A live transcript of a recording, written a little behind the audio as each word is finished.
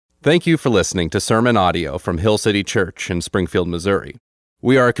Thank you for listening to sermon audio from Hill City Church in Springfield, Missouri.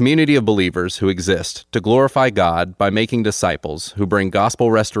 We are a community of believers who exist to glorify God by making disciples who bring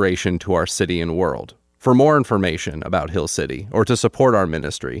gospel restoration to our city and world. For more information about Hill City or to support our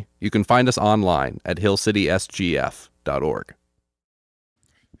ministry, you can find us online at hillcitysgf.org.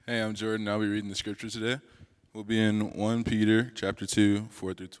 Hey, I'm Jordan. I'll be reading the scripture today. We'll be in 1 Peter chapter 2,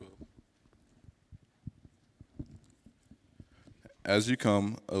 4 through 12. As you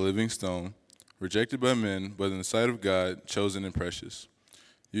come, a living stone, rejected by men, but in the sight of God, chosen and precious.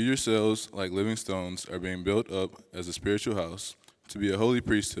 You yourselves, like living stones, are being built up as a spiritual house, to be a holy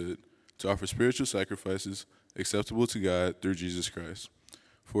priesthood, to offer spiritual sacrifices acceptable to God through Jesus Christ.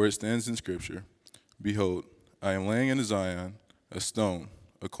 For it stands in Scripture, "Behold, I am laying in Zion a stone,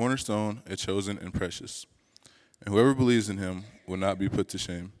 a cornerstone, a chosen and precious. And whoever believes in him will not be put to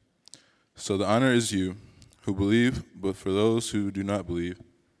shame. So the honor is you who believe, but for those who do not believe,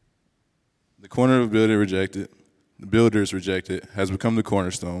 the corner of the builders rejected, has become the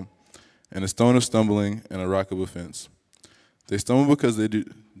cornerstone, and a stone of stumbling and a rock of offense. They stumble because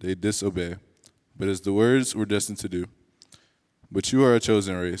they disobey, but as the words were destined to do. But you are a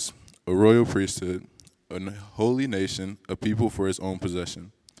chosen race, a royal priesthood, a holy nation, a people for his own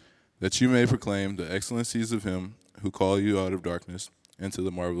possession, that you may proclaim the excellencies of him who called you out of darkness into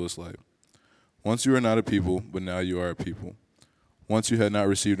the marvelous light. Once you were not a people, but now you are a people. Once you had not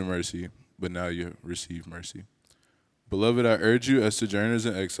received a mercy, but now you receive mercy. Beloved, I urge you as sojourners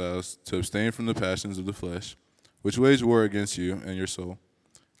and exiles to abstain from the passions of the flesh, which wage war against you and your soul.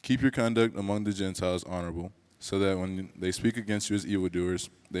 Keep your conduct among the Gentiles honorable, so that when they speak against you as evildoers,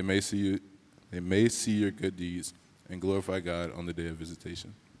 they may see your good deeds and glorify God on the day of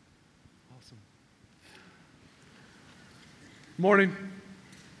visitation. Awesome. Morning.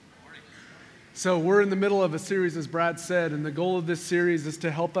 So we're in the middle of a series, as Brad said, and the goal of this series is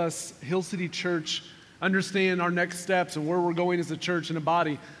to help us, Hill City Church, understand our next steps and where we're going as a church and a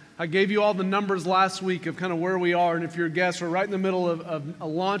body. I gave you all the numbers last week of kind of where we are, and if you're a guest, we're right in the middle of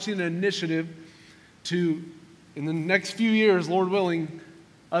launching an initiative to, in the next few years, Lord willing,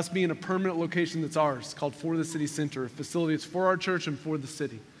 us being a permanent location that's ours, called For the City Center, a facility that's for our church and for the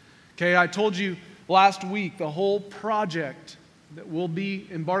city. Okay, I told you last week the whole project that we'll be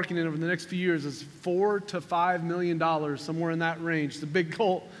embarking in over the next few years is $4 to $5 million, somewhere in that range. It's a big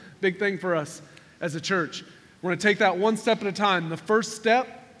goal, big thing for us as a church. We're going to take that one step at a time. The first step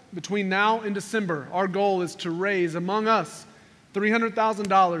between now and December, our goal is to raise among us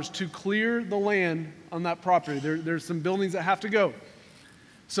 $300,000 to clear the land on that property. There's some buildings that have to go.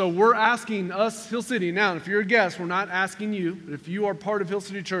 So we're asking us, Hill City, now if you're a guest, we're not asking you, but if you are part of Hill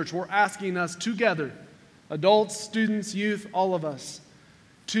City Church, we're asking us together, adults, students, youth, all of us,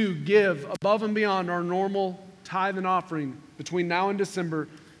 to give above and beyond our normal tithe and offering between now and December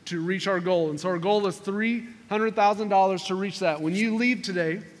to reach our goal. And so our goal is $300,000 to reach that. When you leave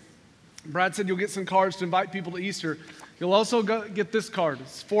today, Brad said you'll get some cards to invite people to Easter. You'll also get this card.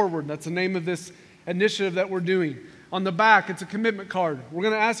 It's Forward. That's the name of this initiative that we're doing. On the back, it's a commitment card. We're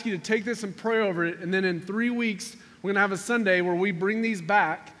going to ask you to take this and pray over it. And then in 3 weeks, we're going to have a Sunday where we bring these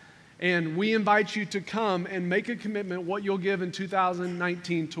back and we invite you to come and make a commitment what you'll give in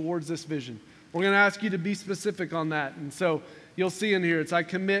 2019 towards this vision. We're going to ask you to be specific on that. And so you'll see in here, it's I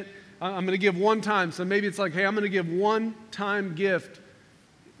commit, I'm going to give one time. So maybe it's like, hey, I'm going to give one-time gift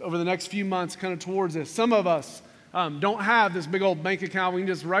over the next few months kind of towards this. Some of us don't have this big old bank account. We can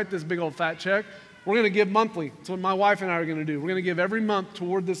just write this big old fat check. We're going to give monthly. That's what my wife and I are going to do. We're going to give every month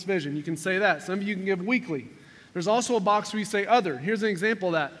toward this vision. You can say that. Some of you can give weekly. There's also a box where you say other. Here's an example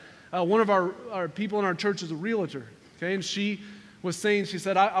of that. One of our people in our church is a realtor, okay? And she was saying, she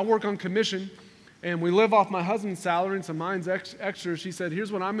said, I work on commission, and we live off my husband's salary, and so mine's extra. She said,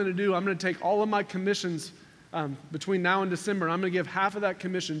 here's what I'm going to do. I'm going to take all of my commissions between now and December, and I'm going to give half of that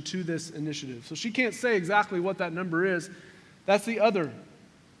commission to this initiative. So she can't say exactly what that number is. That's the other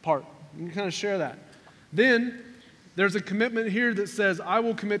part. You can kind of share that. Then there's a commitment here that says, I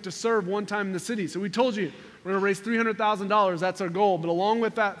will commit to serve one time in the city. So we told you, we're going to raise $300,000. That's our goal. But along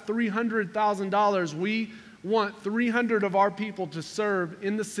with that $300,000, we want 300 of our people to serve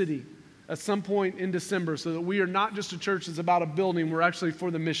in the city at some point in December so that we are not just a church that's about a building. We're actually for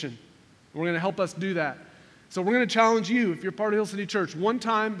the mission. We're going to help us do that. So we're going to challenge you, if you're part of Hill City Church, one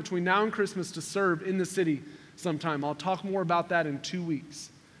time between now and Christmas to serve in the city sometime. I'll talk more about that in 2 weeks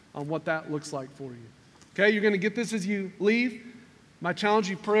on what that looks like for you. Okay, you're going to get this as you leave. My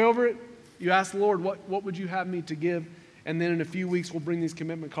challenge, you pray over it. You ask the Lord, what would you have me to give? And then in a few weeks, we'll bring these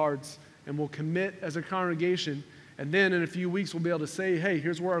commitment cards and we'll commit as a congregation. And then in a few weeks, we'll be able to say, hey,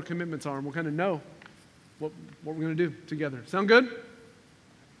 here's where our commitments are. And we'll kind of know what we're going to do together. Sound good?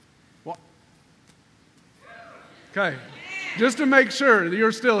 Okay, just to make sure that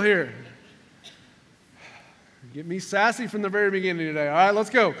you're still here. Get me sassy from the very beginning today. All right, let's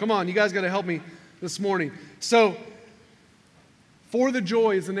go. Come on, you guys got to help me this morning. So, For the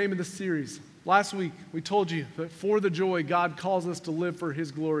Joy is the name of the series. Last week, we told you that for the joy, God calls us to live for His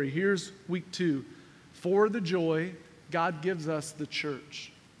glory. Here's week 2. For the joy, God gives us the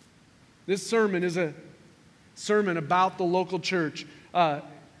church. This sermon is a sermon about the local church.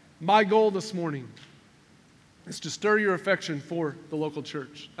 My goal this morning is to stir your affection for the local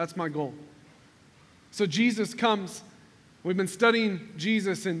church. That's my goal. So Jesus comes. We've been studying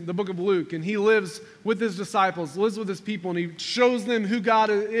Jesus in the book of Luke, and He lives with His disciples, lives with His people, and He shows them who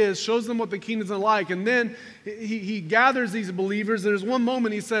God is, shows them what the kingdom is like. And then he gathers these believers. There's one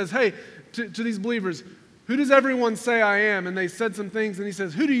moment He says, hey, to these believers, who does everyone say I am? And they said some things, and He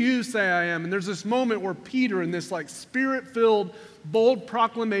says, who do you say I am? And there's this moment where Peter, in this like spirit-filled, bold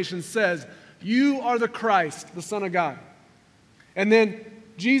proclamation, says, you are the Christ, the Son of God. And then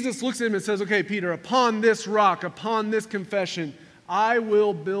Jesus looks at him and says, okay, Peter, upon this rock, upon this confession, I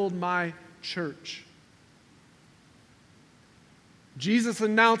will build my church. Jesus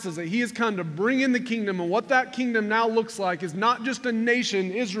announces that He has come to bring in the kingdom, and what that kingdom now looks like is not just a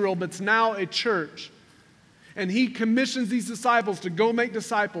nation, Israel, but it's now a church. And He commissions these disciples to go make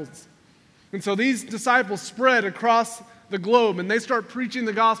disciples. And so these disciples spread across the globe, and they start preaching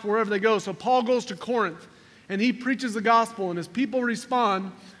the gospel wherever they go. So Paul goes to Corinth, and he preaches the gospel, and as people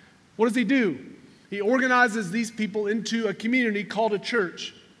respond, what does he do? He organizes these people into a community called a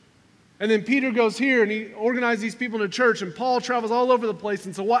church. And then Peter goes here, and he organizes these people in a church, and Paul travels all over the place.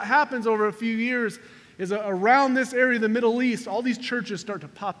 And so what happens over a few years is around this area of the Middle East, all these churches start to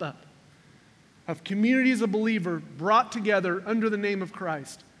pop up, of communities of believers brought together under the name of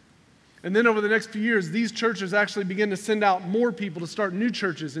Christ. And then over the next few years, these churches actually begin to send out more people to start new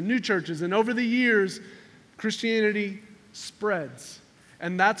churches. And over the years, Christianity spreads.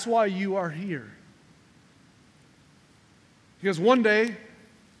 And that's why you are here. Because one day,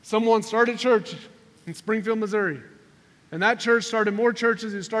 someone started a church in Springfield, Missouri. And that church started more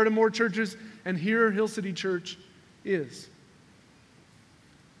churches, it started more churches, and here Hill City Church is.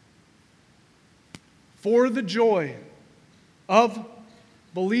 For the joy of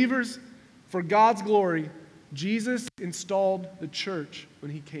believers, for God's glory, Jesus installed the church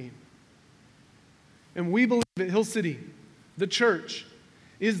when He came. And we believe that Hill City, the church,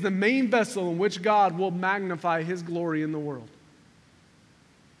 is the main vessel in which God will magnify His glory in the world.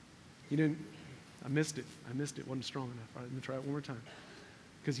 I missed it. Wasn't strong enough. All right, let me try it one more time,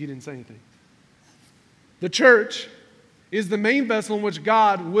 because you didn't say anything. The church is the main vessel in which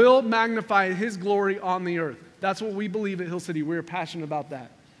God will magnify His glory on the earth. That's what we believe at Hill City. We are passionate about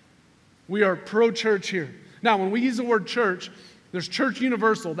that. We are pro-church here. Now, when we use the word church, there's church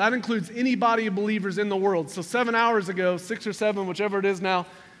universal. That includes any body of believers in the world. So 7 hours ago, 6 or 7, whichever it is now,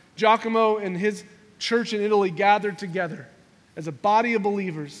 Giacomo and his church in Italy gathered together as a body of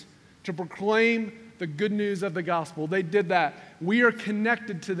believers to proclaim the good news of the gospel. They did that. We are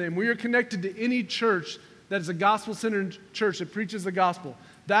connected to them. We are connected to any church that is a gospel-centered church that preaches the gospel.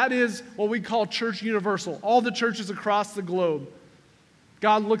 That is what we call church universal. All the churches across the globe,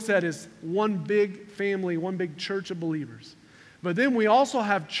 God looks at as one big family, one big church of believers. But then we also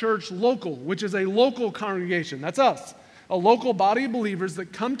have church local, which is a local congregation. That's us, a local body of believers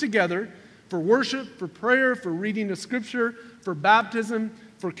that come together for worship, for prayer, for reading of Scripture, for baptism,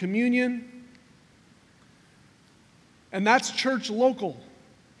 for communion. And that's church local.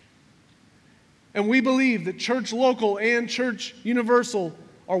 And we believe that church local and church universal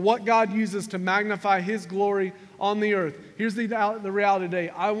are what God uses to magnify His glory on the earth. Here's the reality today.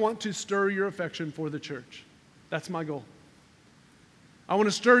 I want to stir your affection for the church. That's my goal. I want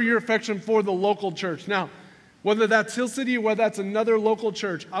to stir your affection for the local church. Now, whether that's Hill City or whether that's another local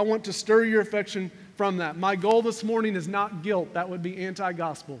church, I want to stir your affection from that. My goal this morning is not guilt. That would be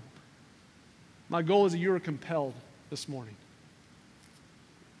anti-gospel. My goal is that you are compelled this morning.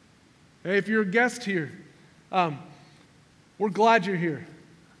 Hey, if you're a guest here, we're glad you're here.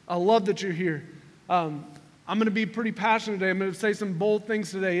 I love that you're here. I'm going to be pretty passionate today. I'm going to say some bold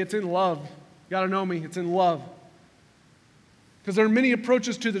things today. It's in love. You got to know me. It's in love. Because there are many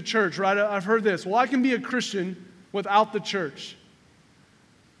approaches to the church, right? I've heard this. Well, I can be a Christian without the church.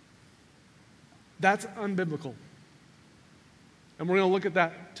 That's unbiblical. And we're going to look at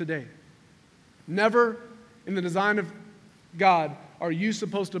that today. Never in the design of God are you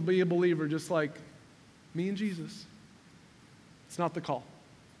supposed to be a believer just like me and Jesus. It's not the call.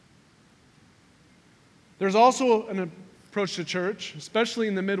 There's also an approach to church, especially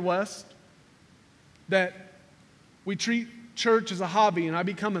in the Midwest, that we treat church as a hobby, and I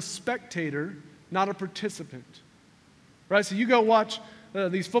become a spectator, not a participant. right? So you go watch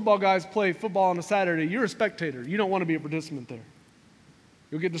these football guys play football on a Saturday. You're a spectator. You don't want to be a participant there.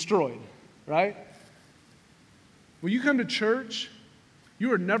 You'll get destroyed, right? When you come to church,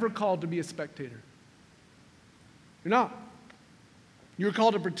 you are never called to be a spectator. You're not. You're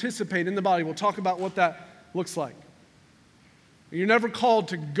called to participate in the body. We'll talk about what that looks like. You're never called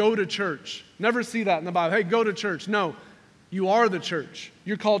to go to church. Never see that in the Bible. Hey, go to church. No, you are the church.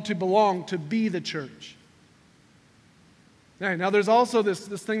 You're called to belong, to be the church. Now there's also this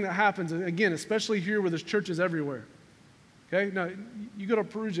thing that happens, and again, especially here where there's churches everywhere. Okay? Now, you go to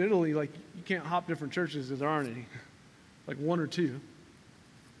Perugia, Italy, like, you can't hop different churches because there aren't any. Like one or two.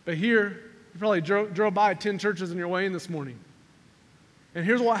 But here, you probably drove by 10 churches on your way in this morning. And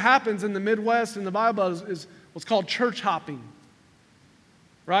here's what happens in the Midwest in the Bible is what's called church hopping.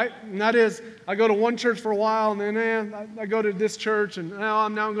 Right? And that is, I go to one church for a while, and then I go to this church, and now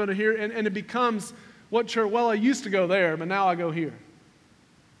I'm going to here. And it becomes, what church? Well, I used to go there, but now I go here.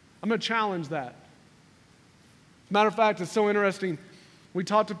 I'm going to challenge that. Matter of fact, it's so interesting. We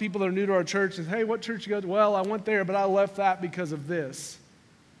talk to people that are new to our church and say, hey, what church you go to? Well, I went there, but I left that because of this.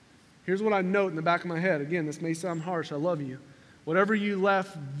 Here's what I note in the back of my head. Again, this may sound harsh. I love you. Whatever you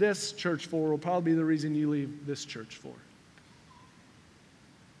left this church for will probably be the reason you leave this church for.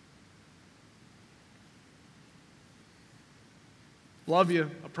 Love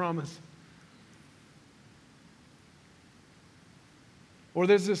you, I promise. Or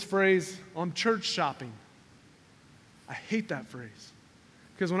there's this phrase, I'm church shopping. I hate that phrase.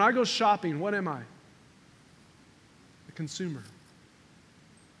 Because when I go shopping, what am I? A consumer.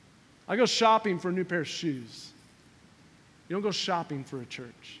 I go shopping for a new pair of shoes. You don't go shopping for a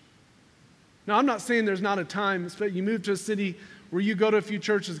church. Now, I'm not saying there's not a time, you move to a city where you go to a few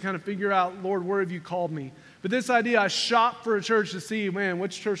churches and kind of figure out, Lord, where have you called me? But this idea, I shop for a church to see, man,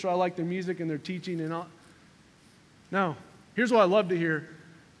 which church do I like their music and their teaching and all? No. Here's what I love to hear.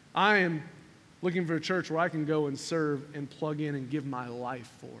 I am looking for a church where I can go and serve and plug in and give my life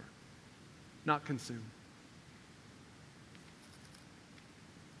for, not consume.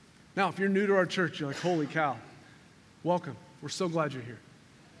 Now, if you're new to our church, you're like, holy cow, welcome. We're so glad you're here.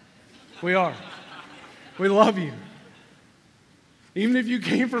 We are. We love you. Even if you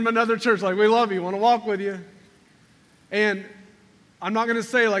came from another church, like, we love you, want to walk with you. And I'm not going to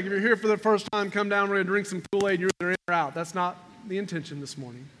say, like, if you're here for the first time, come down, we're going to drink some Kool-Aid, you're either in or out. That's not the intention this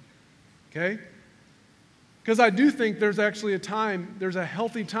morning. Okay? Because I do think there's actually there's a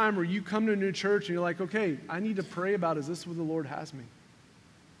healthy time where you come to a new church and you're like, okay, I need to pray about, is this where the Lord has me?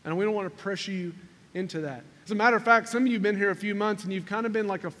 And we don't want to pressure you into that. As a matter of fact, some of you have been here a few months and you've kind of been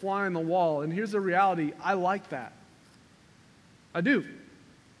like a fly on the wall. And here's the reality, I like that. I do.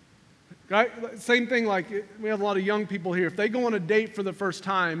 Right? Same thing, like we have a lot of young people here. If they go on a date for the first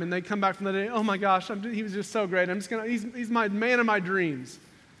time and they come back from the date, oh my gosh, he was just so great. He's my man of my dreams.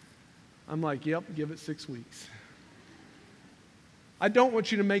 I'm like, yep, give it 6 weeks. I don't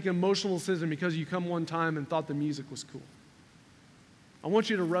want you to make an emotional decision because you come one time and thought the music was cool. I want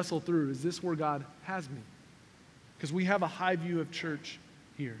you to wrestle through, is this where God has me? Because we have a high view of church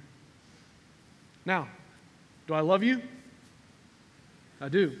here. Now, do I love you? I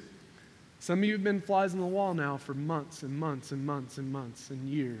do. Some of you have been flies on the wall now for months and months and months and months and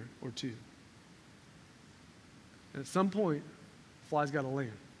year or two. And at some point, the fly's got to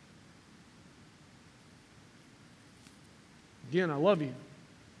land. Again, I love you.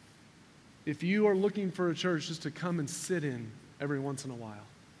 If you are looking for a church just to come and sit in every once in a while,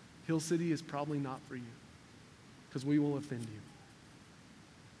 Hill City is probably not for you because we will offend you.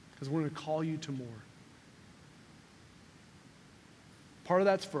 Because we're going to call you to more. Part of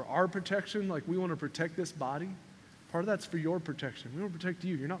that's for our protection, like we want to protect this body. Part of that's for your protection. We want to protect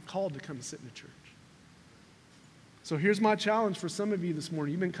you. You're not called to come and sit in a church. So here's my challenge for some of you this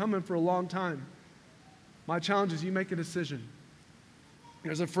morning. You've been coming for a long time. My challenge is you make a decision.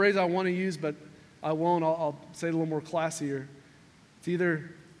 There's a phrase I want to use, but I won't. I'll say it a little more classier. It's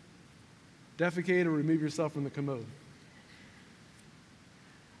either defecate or remove yourself from the commode.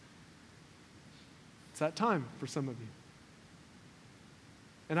 It's that time for some of you.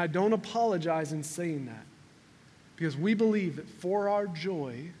 And I don't apologize in saying that because we believe that for our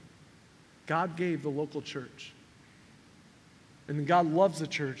joy, God gave the local church. And then God loves the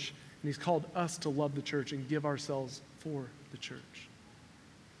church, and He's called us to love the church and give ourselves for the church.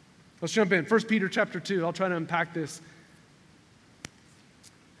 Let's jump in. 1 Peter chapter 2. I'll try to unpack this.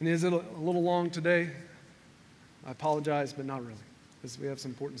 And is it a little long today? I apologize, but not really, because we have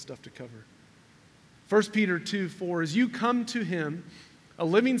some important stuff to cover. 1 Peter 2:4, as you come to Him, a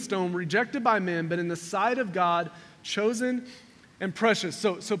living stone rejected by men, but in the sight of God, chosen and precious.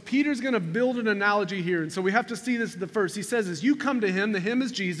 So Peter's going to build an analogy here. And so we have to see this at the first. He says, as you come to him, the him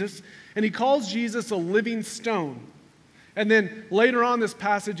is Jesus, and he calls Jesus a living stone. And then later on in this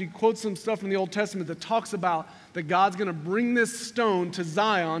passage, he quotes some stuff from the Old Testament that talks about that God's going to bring this stone to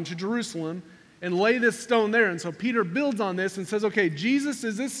Zion, to Jerusalem, and lay this stone there. And so Peter builds on this and says, okay, Jesus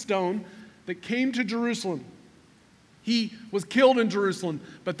is this stone that came to Jerusalem. He was killed in Jerusalem,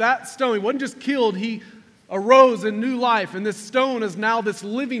 but that stone, he wasn't just killed, he arose in new life, and this stone is now this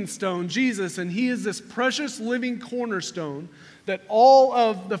living stone, Jesus, and he is this precious living cornerstone that all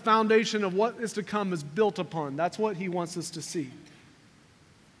of the foundation of what is to come is built upon. That's what he wants us to see.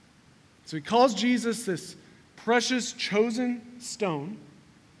 So he calls Jesus this precious chosen stone,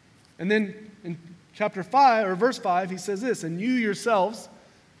 and then in chapter 5, or verse 5, he says this, and you yourselves,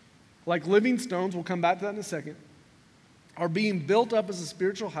 like living stones, we'll come back to that in a second, are being built up as a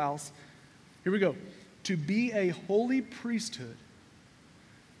spiritual house. Here we go. To be a holy priesthood,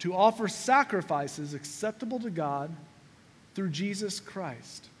 to offer sacrifices acceptable to God through Jesus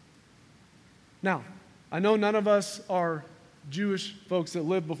Christ. Now, I know none of us are Jewish folks that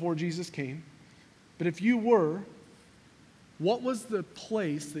lived before Jesus came, but if you were, what was the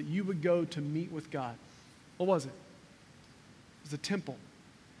place that you would go to meet with God? What was it? It was the temple.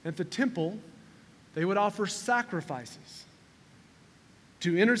 At the temple, they would offer sacrifices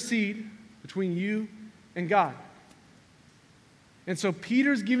to intercede between you and God. And so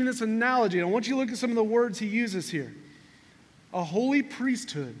Peter's giving this analogy, and I want you to look at some of the words he uses here. A holy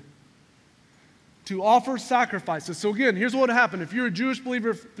priesthood to offer sacrifices. So again, here's what would happen. If you're a Jewish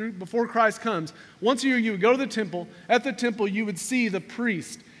believer before Christ comes, once a year you would go to the temple. At the temple, you would see the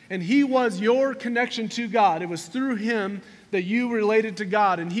priest, and he was your connection to God. It was through him that you related to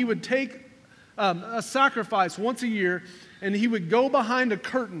God, and he would take a sacrifice once a year, and he would go behind a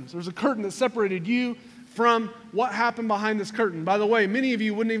curtain. There's a curtain that separated you from what happened behind this curtain. By the way, many of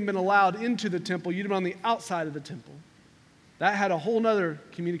you wouldn't even been allowed into the temple. You'd have been on the outside of the temple. That had a whole other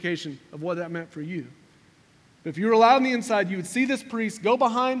communication of what that meant for you. But if you were allowed on the inside, you would see this priest go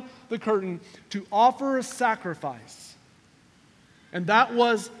behind the curtain to offer a sacrifice. And that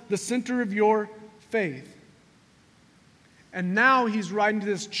was the center of your faith. And now he's writing to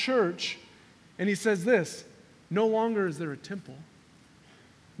this church, and he says this, no longer is there a temple.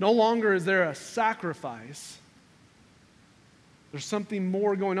 No longer is there a sacrifice. There's something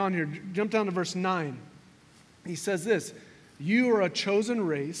more going on here. Jump down to verse 9. He says this, you are a chosen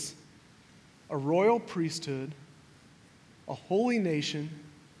race, a royal priesthood, a holy nation,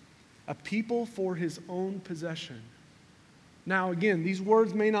 a people for his own possession. Now again, these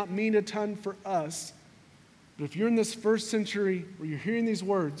words may not mean a ton for us, but if you're in this first century where you're hearing these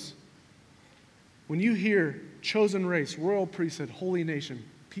words, when you hear chosen race, royal priesthood, holy nation,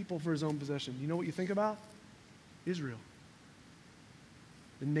 people for his own possession, you know what you think about? Israel.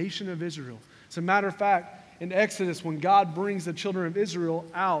 The nation of Israel. As a matter of fact, in Exodus, when God brings the children of Israel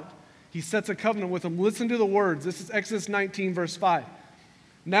out, he sets a covenant with them. Listen to the words. This is Exodus 19, verse 5.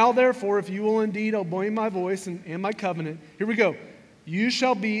 Now, therefore, if you will indeed obey my voice and my covenant, here we go. You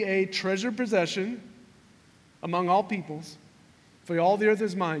shall be a treasured possession among all peoples, for all the earth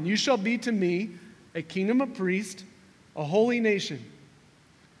is mine. You shall be to me a kingdom of priests, a holy nation.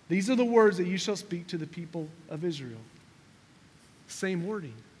 These are the words that you shall speak to the people of Israel. Same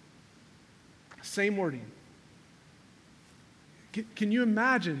wording. Same wording. Can you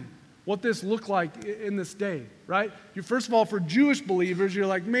imagine what this looked like in this day, right? First of all, for Jewish believers, you're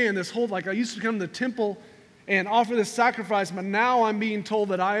like, man, this whole, like I used to come to the temple and offer this sacrifice, but now I'm being told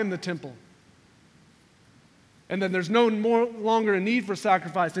that I am the temple. And then there's no longer a need for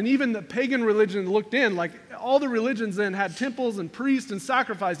sacrifice. And even the pagan religion looked in, like all the religions then had temples and priests and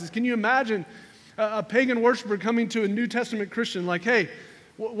sacrifices. Can you imagine a pagan worshiper coming to a New Testament Christian like, hey,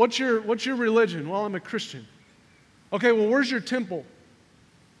 what's your religion? Well, I'm a Christian. Okay, well, where's your temple?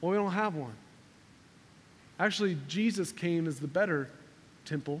 Well, we don't have one. Actually, Jesus came as the better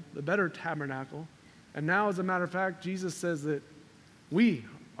temple, the better tabernacle. And now, as a matter of fact, Jesus says that we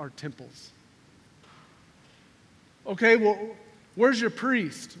are temples. Okay, well, where's your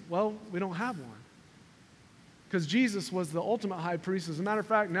priest? Well, we don't have one. Because Jesus was the ultimate high priest. As a matter of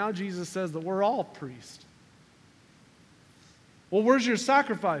fact, now Jesus says that we're all priests. Well, where's your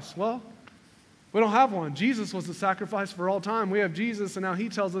sacrifice? Well, we don't have one. Jesus was the sacrifice for all time. We have Jesus, and now he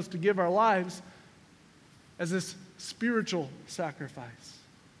tells us to give our lives as this spiritual sacrifice.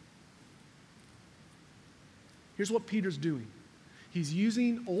 Here's what Peter's doing. He's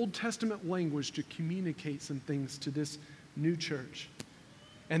using Old Testament language to communicate some things to this new church.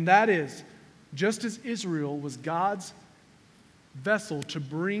 And that is, just as Israel was God's vessel to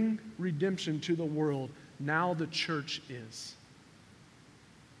bring redemption to the world, now the church is.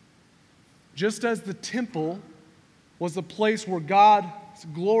 Just as the temple was the place where God's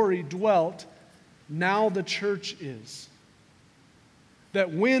glory dwelt, now the church is.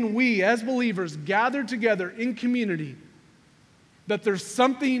 That when we, as believers, gather together in community, that there's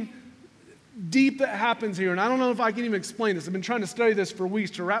something deep that happens here. And I don't know if I can even explain this. I've been trying to study this for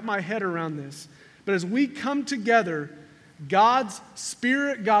weeks to wrap my head around this. But as we come together, God's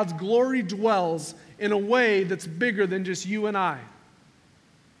Spirit, God's glory dwells in a way that's bigger than just you and I.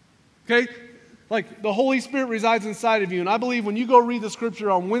 Okay? Like the Holy Spirit resides inside of you. And I believe when you go read the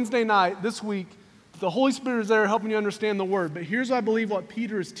scripture on Wednesday night this week, the Holy Spirit is there helping you understand the word. But here's, I believe, what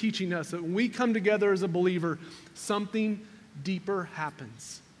Peter is teaching us, that when we come together as a believer, something deeper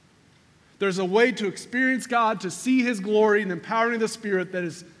happens. There's a way to experience God, to see His glory and the empowering of the Spirit that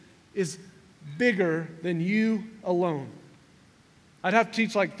is bigger than you alone. I'd have to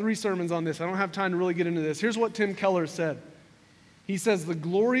teach like 3 sermons on this. I don't have time to really get into this. Here's what Tim Keller said. He says, the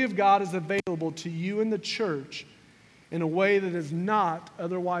glory of God is available to you in the church in a way that is not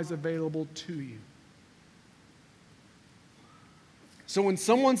otherwise available to you. So when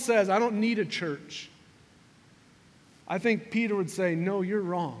someone says, I don't need a church, I think Peter would say, no, you're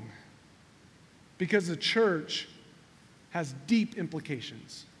wrong. Because the church has deep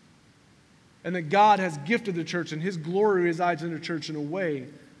implications. And that God has gifted the church and His glory resides in the church in a way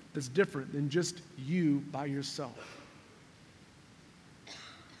that's different than just you by yourself.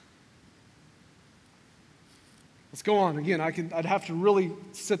 Let's go on. Again, I'd have to really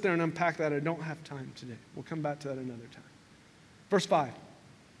sit there and unpack that. I don't have time today. We'll come back to that another time. Verse 5.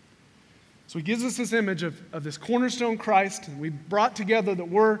 So he gives us this image of this cornerstone Christ, and we brought together that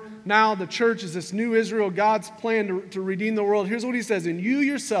we're now, the church is this new Israel, God's plan to redeem the world. Here's what he says, and you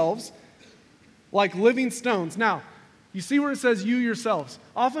yourselves, like living stones. Now, you see where it says you yourselves.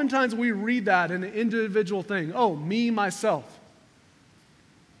 Oftentimes we read that in an individual thing. Oh, me, myself.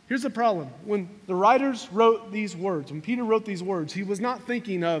 Here's the problem. When the writers wrote these words, when Peter wrote these words, he was not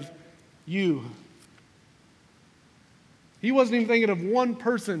thinking of you. He wasn't even thinking of one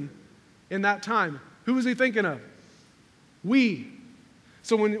person in that time. Who was he thinking of? We.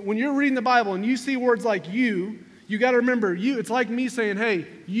 So when you're reading the Bible and you see words like you got to remember, you. It's like me saying, hey,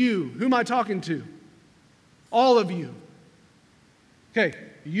 you. Who am I talking to? All of you. Okay,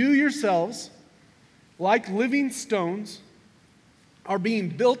 you yourselves, like living stones, are being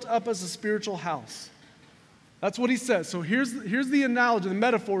built up as a spiritual house. That's what he says. So here's the analogy, the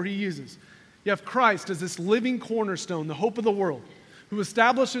metaphor he uses. You have Christ as this living cornerstone, the hope of the world, who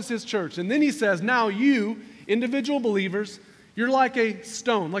establishes His church. And then he says, now you, individual believers, you're like a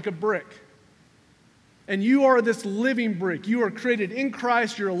stone, like a brick. And you are this living brick. You are created in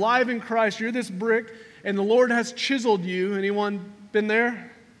Christ. You're alive in Christ. You're this brick. And the Lord has chiseled you. Anyone been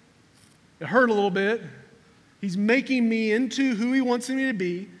there? It hurt a little bit. He's making me into who He wants me to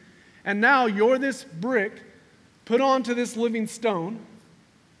be. And now you're this brick put onto this living stone.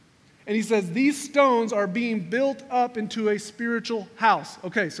 And he says, these stones are being built up into a spiritual house.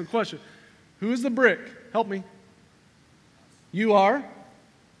 Okay, so question. Who is the brick? Help me. You are.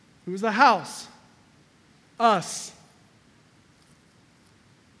 Who is the house? Us.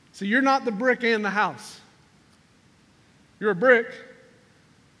 So you're not the brick and the house. You're a brick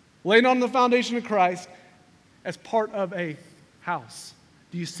laid on the foundation of Christ as part of a house.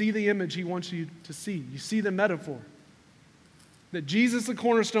 Do you see the image he wants you to see? You see the metaphor? That Jesus, the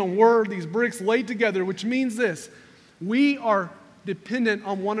cornerstone, were these bricks laid together, which means this: we are dependent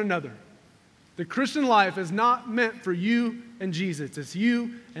on one another. The Christian life is not meant for you and Jesus. It's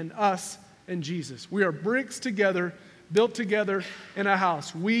you and us and Jesus. We are bricks together, built together in a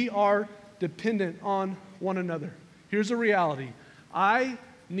house. We are dependent on one another. Here's the reality. I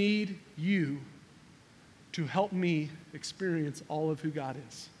need you to help me experience all of who God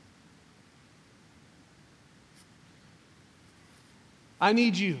is. I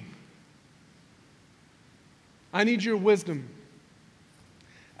need you. I need your wisdom.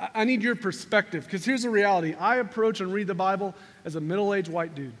 I need your perspective, because here's the reality. I approach and read the Bible as a middle-aged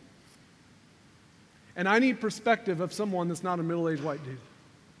white dude. And I need perspective of someone that's not a middle-aged white dude.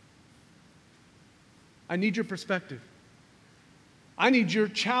 I need your perspective. I need your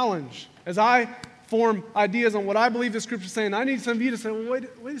challenge. As I form ideas on what I believe the Scripture is saying, I need some of you to say, well,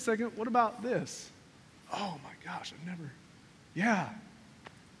 wait a second, what about this? Oh my gosh, yeah.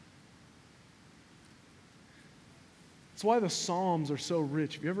 That's why the Psalms are so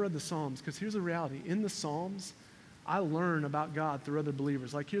rich. Have you ever read the Psalms? Because here's the reality. In the Psalms, I learn about God through other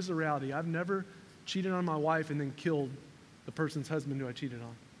believers. Like, here's the reality. I've never cheated on my wife and then killed the person's husband who I cheated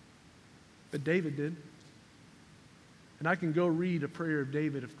on. But David did. And I can go read a prayer of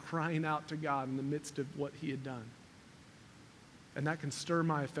David of crying out to God in the midst of what he had done. And that can stir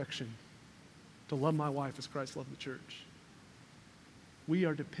my affection. to love my wife as Christ loved the church. We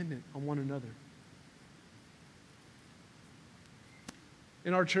are dependent on one another.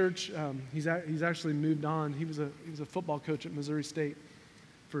 In our church, he's actually moved on. He was a football coach at Missouri State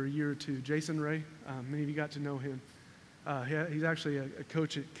for a year or two. Jason Ray, many of you got to know him. He's actually a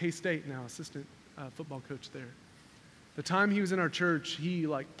coach at K-State now, assistant football coach there. The time he was in our church, he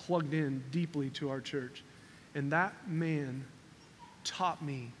plugged in deeply to our church. And that man taught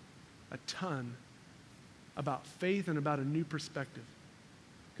me a ton about faith and about a new perspective.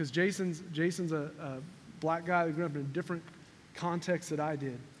 Because Jason's a black guy that grew up in a different context that I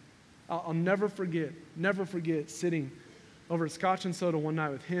did. I'll never forget sitting over at Scotch and Soda one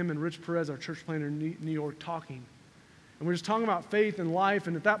night with him and Rich Perez, our church planter in New York, talking. And we're just talking about faith and life,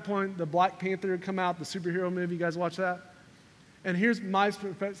 and at that point, the Black Panther had come out, the superhero movie. You guys watch that? And here's my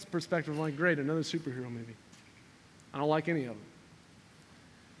perspective. I'm like, great, another superhero movie. I don't like any of them.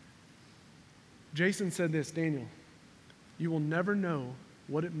 Jason said this, Daniel, you will never know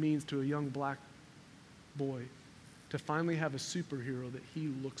what it means to a young black boy to finally have a superhero that he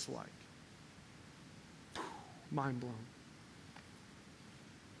looks like. Mind blown.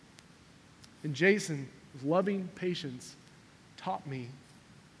 And Jason, with loving patience, taught me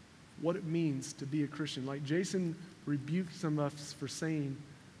what it means to be a Christian. Like Jason rebuked some of us for saying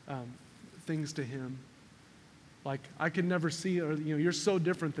things to him. Like, I could never see, or you're so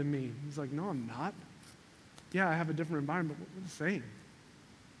different than me. He's like, no, I'm not. Yeah, I have a different environment, but what are you saying?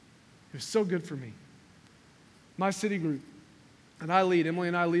 It was so good for me. My city group that I lead, Emily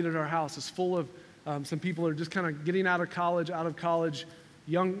and I lead at our house, is full of some people that are just kind of getting out of college,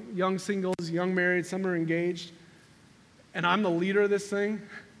 young singles, young married, some are engaged. And I'm the leader of this thing.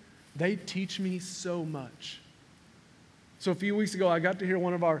 They teach me so much. So a few weeks ago, I got to hear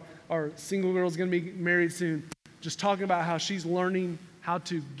one of our single girls going to be married soon, just talking about how she's learning how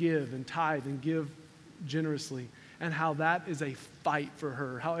to give and tithe and give generously, and how that is a fight for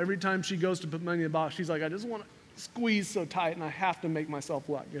her. How every time she goes to put money in the box, she's like, I just want to squeeze so tight and I have to make myself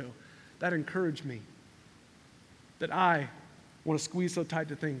let go. That encouraged me, that I want to squeeze so tight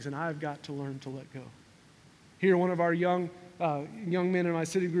to things, and I've got to learn to let go. Here, one of our young men in my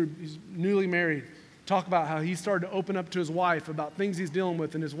city group, he's newly married, talk about how he started to open up to his wife about things he's dealing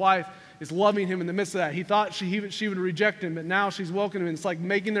with, and his wife is loving him in the midst of that. He thought she would reject him, but now she's welcoming him, and it's like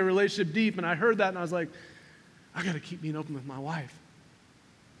making their relationship deep. And I heard that, and I was like, I got to keep being open with my wife.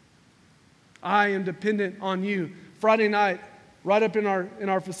 I am dependent on you. Friday night, right up in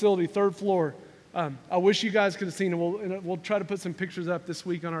our facility, third floor. I wish you guys could have seen it. We'll try to put some pictures up this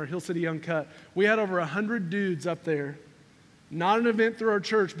week on our Hill City Uncut. We had over 100 dudes up there. Not an event through our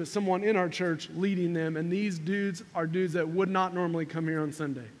church, but someone in our church leading them. And these dudes are dudes that would not normally come here on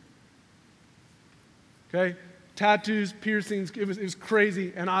Sunday. Okay? Tattoos, piercings, it was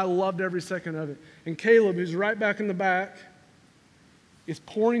crazy, and I loved every second of it. And Caleb, who's right back in the back, is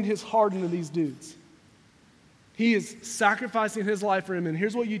pouring his heart into these dudes. He is sacrificing his life for him. And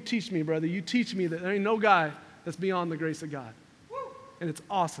here's what you teach me, brother. You teach me that there ain't no guy that's beyond the grace of God. And it's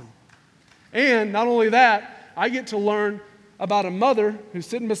awesome. And not only that, I get to learn about a mother who's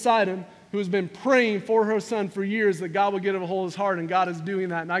sitting beside him who has been praying for her son for years that God would get a hold of his heart, and God is doing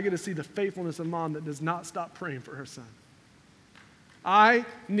that. And I get to see the faithfulness of mom that does not stop praying for her son. I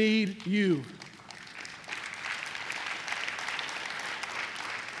need you.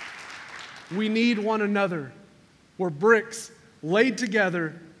 We need one another. We're bricks laid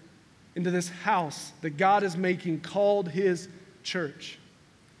together into this house that God is making called His church.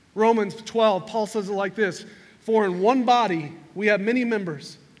 Romans 12, Paul says it like this: for in one body we have many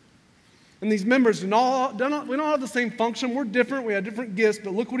members. And these members we don't have the same function. We're different. We have different gifts.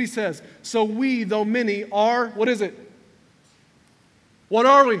 But look what he says. So we, though many, are, what is it? What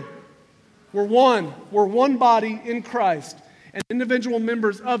are we? We're one. We're one body in Christ and individual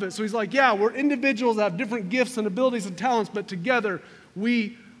members of it. So he's like, yeah, we're individuals that have different gifts and abilities and talents, but together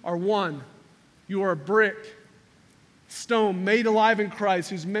we are one. You are a brick, stone made alive in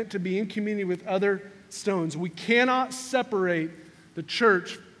Christ who's meant to be in community with other stones. We cannot separate the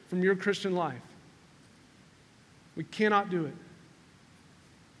church from your Christian life. We cannot do it.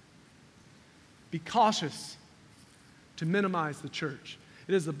 Be cautious to minimize the church.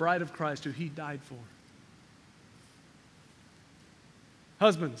 It is the bride of Christ who He died for.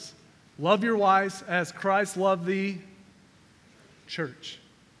 Husbands, love your wives as Christ loved the church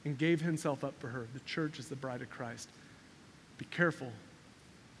and gave Himself up for her. The church is the bride of Christ. Be careful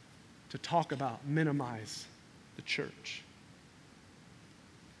to talk about, minimize the church.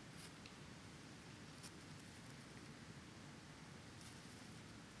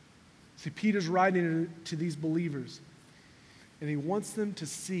 See, Peter's writing to these believers, and he wants them to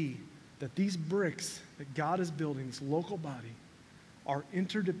see that these bricks that God is building, this local body, are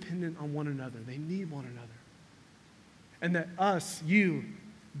interdependent on one another. They need one another. And that us, you,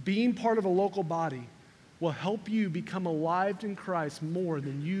 being part of a local body will help you become alive in Christ more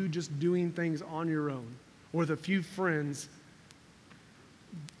than you just doing things on your own or with a few friends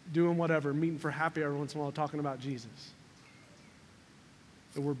doing whatever, meeting for happy hour once in a while talking about Jesus.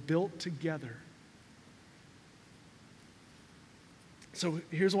 That we're built together. So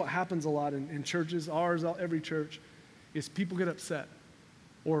here's what happens a lot in churches, ours, every church, is people get upset.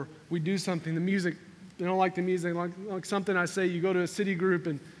 Or we do something, the music, they don't like the music, like something I say, you go to a city group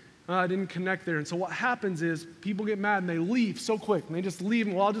and I didn't connect there. And so what happens is people get mad and they leave so quick. And they just leave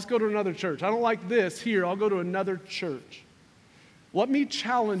and, well, I'll just go to another church. I don't like this here. I'll go to another church. Let me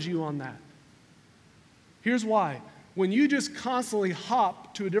challenge you on that. Here's why. When you just constantly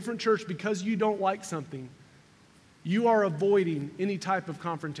hop to a different church because you don't like something, you are avoiding any type of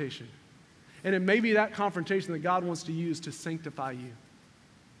confrontation. And it may be that confrontation that God wants to use to sanctify you.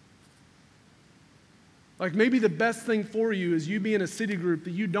 Like maybe the best thing for you is you be in a city group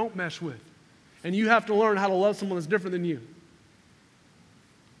that you don't mesh with. And you have to learn how to love someone that's different than you.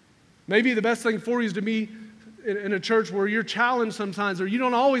 Maybe the best thing for you is to be in a church where you're challenged sometimes or you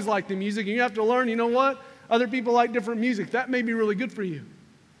don't always like the music and you have to learn, you know what? Other people like different music. That may be really good for you.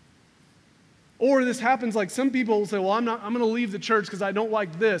 Or this happens like some people will say, well, I'm going to leave the church because I don't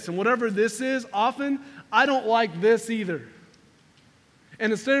like this. And whatever this is, often I don't like this either.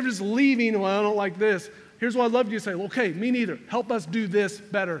 And instead of just leaving, well, I don't like this, here's what I'd love you to say, well, okay, me neither. Help us do this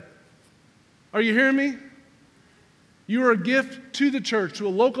better. Are you hearing me? You are a gift to the church, to a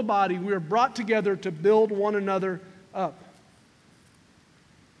local body. We are brought together to build one another up.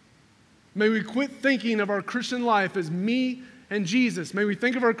 May we quit thinking of our Christian life as me and Jesus. May we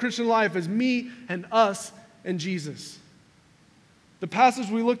think of our Christian life as me and us and Jesus. The passage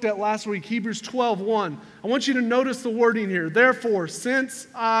we looked at last week, Hebrews 12:1. I want you to notice the wording here. Therefore, since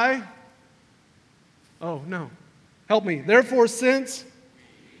are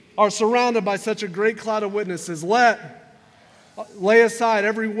surrounded by such a great cloud of witnesses, lay aside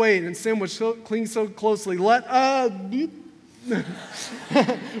every weight and sin which clings so closely. Let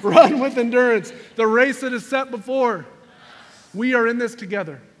run with endurance the race that is set before. We are in this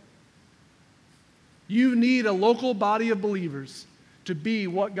together. You need a local body of believers to be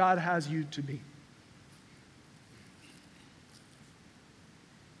what God has you to be.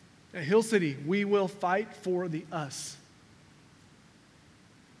 At Hill City, we will fight for the us.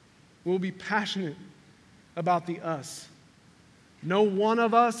 We'll be passionate about the us. No one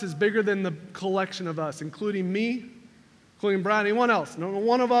of us is bigger than the collection of us, including me, including Brad, anyone else. No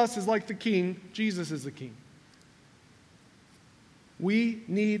one of us is like the king. Jesus is the king. We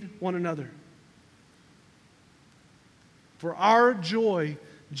need one another. For our joy,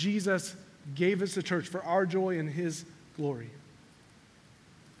 Jesus gave us the church, for our joy and his glory.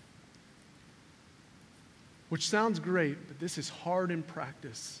 Which sounds great, but this is hard in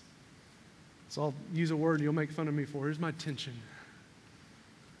practice. So I'll use a word you'll make fun of me for. Here's my tension.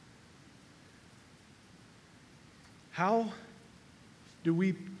 How do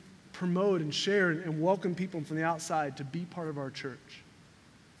we promote and share and welcome people from the outside to be part of our church?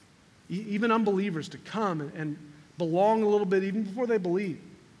 Even unbelievers to come and belong a little bit even before they believe.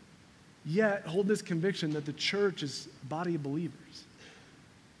 Yet hold this conviction that the church is a body of believers.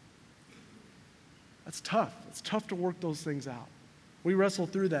 That's tough. It's tough to work those things out. We wrestle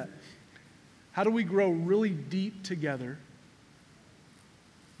through that. How do we grow really deep together,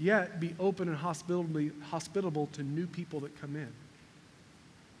 yet be open and hospitable to new people that come in?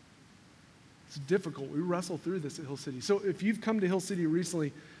 It's difficult. We wrestle through this at Hill City. So if you've come to Hill City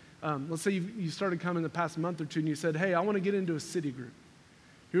recently, let's say you started coming the past month or two and you said, hey, I want to get into a city group.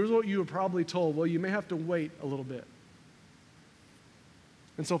 Here's what you were probably told. Well, you may have to wait a little bit.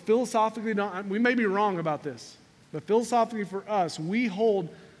 And so philosophically, we may be wrong about this, but philosophically for us, we hold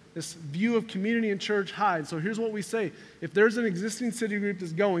this view of community and church high. And so here's what we say. If there's an existing city group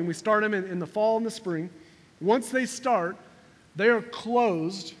that's going, we start them in the fall and the spring. Once they start, they are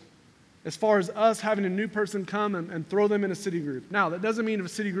closed as far as us having a new person come and throw them in a city group. Now, that doesn't mean if a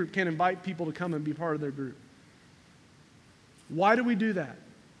city group can't invite people to come and be part of their group. Why do we do that?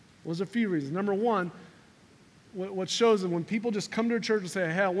 Well, there's a few reasons. Number one, what shows that when people just come to a church and say,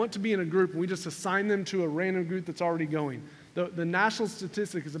 hey, I want to be in a group, and we just assign them to a random group that's already going. The national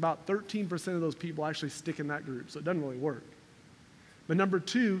statistic is about 13% of those people actually stick in that group, so it doesn't really work. But number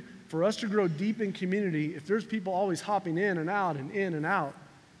two, for us to grow deep in community, if there's people always hopping in and out and in and out,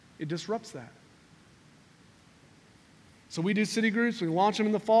 it disrupts that. So we do city groups, we launch them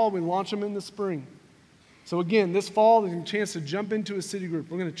in the fall, we launch them in the spring. So again, this fall, there's a chance to jump into a city group.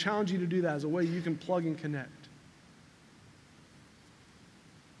 We're going to challenge you to do that as a way you can plug and connect.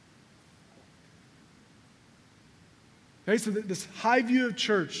 Okay, so this high view of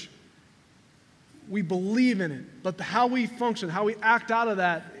church, we believe in it, but how we function, how we act out of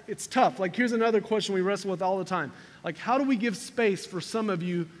that, it's tough. Like, here's another question we wrestle with all the time. Like, how do we give space for some of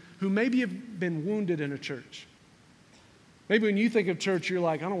you who maybe have been wounded in a church? Maybe when you think of church, you're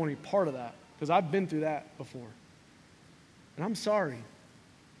like, I don't want any part of that, because I've been through that before. And I'm sorry.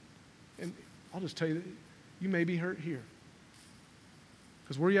 And I'll just tell you that you may be hurt here.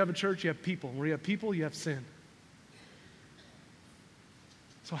 Because where you have a church, you have people. Where you have people, you have sin.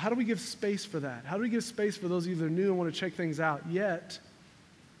 So how do we give space for that? How do we give space for those of you that are new and want to check things out, yet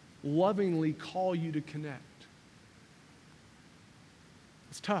lovingly call you to connect?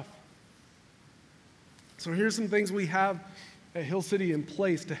 It's tough. So here's some things we have at Hill City in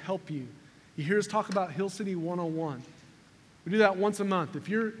place to help you. You hear us talk about Hill City 101. We do that once a month. If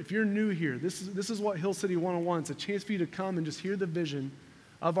you're new here, this is what Hill City 101 is. It's a chance for you to come and just hear the vision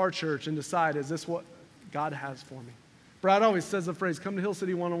of our church and decide, is this what God has for me? Brad always says the phrase, come to Hill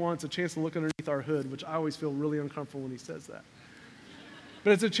City 101. It's a chance to look underneath our hood, which I always feel really uncomfortable when he says that.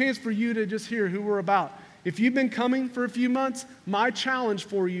 But it's a chance for you to just hear who we're about. If you've been coming for a few months, my challenge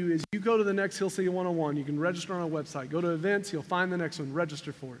for you is you go to the next Hill City 101. You can register on our website. Go to events. You'll find the next one.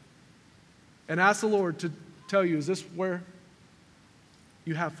 Register for it. And ask the Lord to tell you, is this where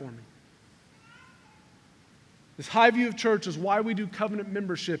you have for me? This high view of church is why we do covenant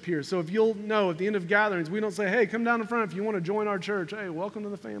membership here. So if you'll know, at the end of gatherings, we don't say, hey, come down in front if you want to join our church. Hey, welcome to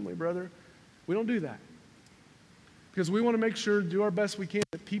the family, brother. We don't do that. Because we want to make sure, do our best we can,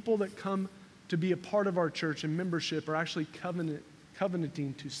 that people that come to be a part of our church and membership are actually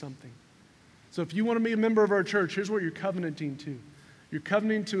covenanting to something. So if you want to be a member of our church, here's what you're covenanting to. You're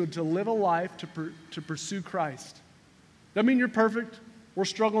covenanting to live a life to pursue Christ. Doesn't mean you're perfect. We're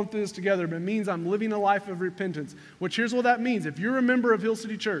struggling through this together, but it means I'm living a life of repentance, which here's what that means. If you're a member of Hill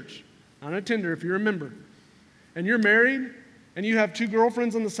City Church, not an attender, if you're a member, and you're married, and you have 2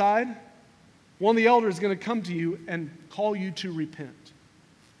 girlfriends on the side, one of the elders is going to come to you and call you to repent.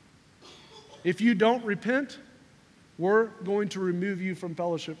 If you don't repent, we're going to remove you from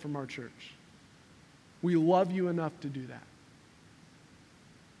fellowship from our church. We love you enough to do that.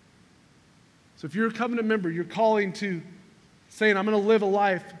 So if you're a covenant member, you're calling to saying, I'm going to live a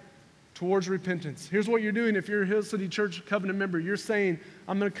life towards repentance. Here's what you're doing if you're a Hill City Church covenant member. You're saying,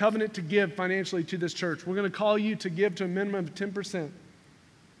 I'm going to covenant to give financially to this church. We're going to call you to give to a minimum of 10%. We're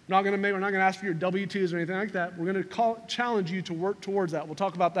not going to ask for your W-2s or anything like that. We're going to challenge you to work towards that. We'll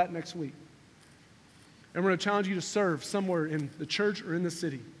talk about that next week. And we're going to challenge you to serve somewhere in the church or in the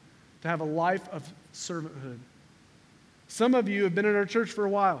city, to have a life of servanthood. Some of you have been in our church for a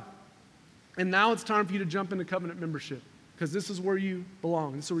while, and now it's time for you to jump into covenant membership, because this is where you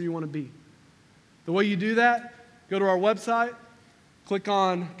belong. This is where you want to be. The way you do that, go to our website, click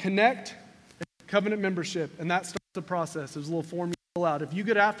on Connect, Covenant Membership, and that starts the process. There's a little form you fill out. If you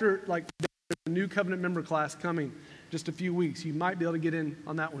get after, like, there's a new covenant member class coming just a few weeks, you might be able to get in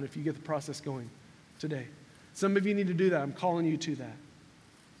on that one if you get the process going today. Some of you need to do that. I'm calling you to that.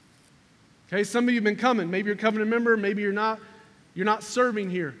 Okay, some of you have been coming. Maybe you're a covenant member, maybe you're not. You're not serving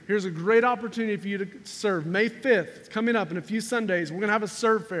here. Here's a great opportunity for you to serve. May 5th, it's coming up in a few Sundays. We're going to have a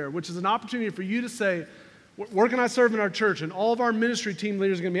serve fair, which is an opportunity for you to say, where can I serve in our church? And all of our ministry team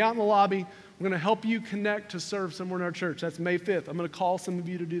leaders are going to be out in the lobby. We're going to help you connect to serve somewhere in our church. That's May 5th. I'm going to call some of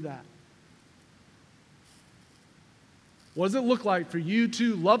you to do that. What does it look like for you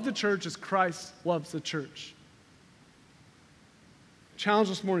to love the church as Christ loves the church? Challenge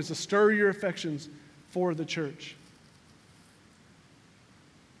this morning is to stir your affections for the church.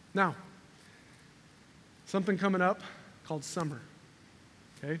 Now, something coming up called summer,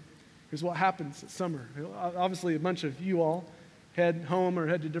 okay? Here's what happens at summer. Obviously, a bunch of you all head home or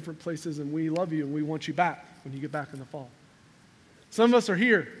head to different places, and we love you, and we want you back when you get back in the fall. Some of us are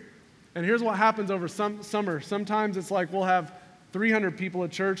here, and here's what happens over summer. Sometimes it's like we'll have 300 people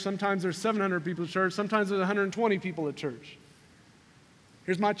at church. Sometimes there's 700 people at church. Sometimes there's 120 people at church.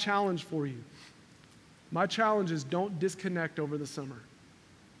 Here's my challenge for you. My challenge is don't disconnect over the summer.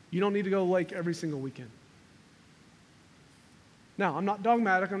 You don't need to go to the lake every single weekend. Now, I'm not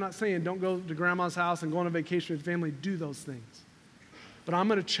dogmatic. I'm not saying don't go to grandma's house and go on a vacation with family. Do those things. But I'm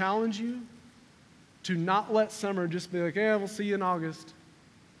going to challenge you to not let summer just be like, yeah, we'll see you in August.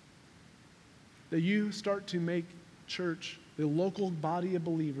 That you start to make church, the local body of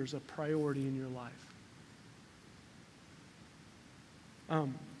believers, a priority in your life.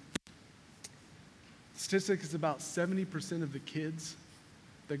 Statistic is about 70% of the kids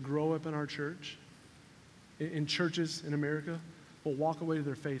that grow up in our church in churches in America will walk away to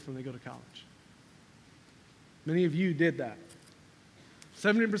their faith when they go to college. Many of you did that.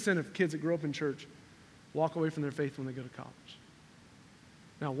 70% of kids that grow up in church walk away from their faith when they go to college.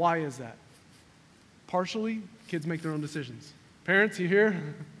 Now, why is that? Partially, kids make their own decisions. Parents, you hear?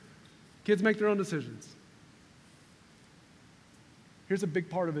 Kids make their own decisions. Here's a big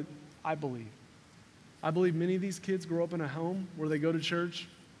part of it, I believe. I believe many of these kids grow up in a home where they go to church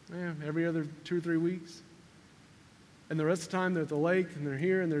every other 2 or 3 weeks. And the rest of the time, they're at the lake, and they're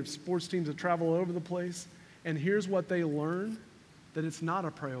here, and there's sports teams that travel all over the place. And here's what they learn, that it's not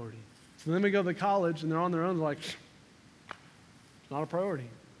a priority. So then we go to college, and they're on their own, they're like, it's not a priority.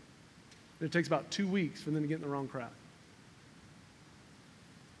 And it takes about 2 weeks for them to get in the wrong crowd.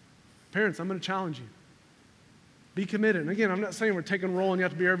 Parents, I'm going to challenge you. Be committed. And again, I'm not saying we're taking roll and you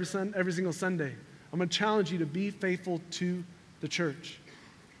have to be every single Sunday. I'm going to challenge you to be faithful to the church.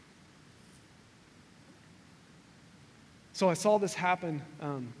 So I saw this happen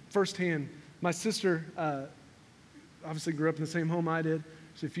firsthand. My sister obviously grew up in the same home I did.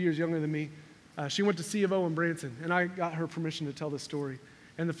 She's a few years younger than me. She went to C of O in Branson, and I got her permission to tell this story.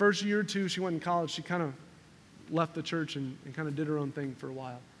 And the first year or two she went in college, she kind of left the church and kind of did her own thing for a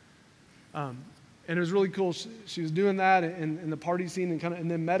while. And it was really cool. She was doing that in the party scene and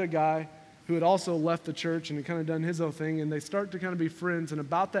then met a guy who had also left the church and had kind of done his own thing. And they start to kind of be friends. And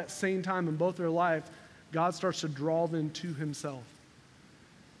about that same time in both their life, God starts to draw them to himself.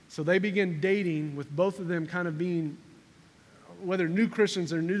 So they begin dating with both of them kind of being, whether new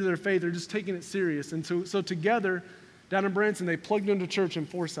Christians or new to their faith, they're just taking it serious. And so together, down in Branson, they plugged into church in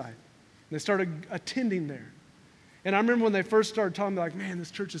Forsyth. And they started attending there. And I remember when they first started talking, they're like, man,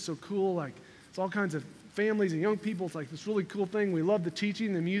 this church is so cool. Like, it's all kinds of families and young people. It's like this really cool thing. We love the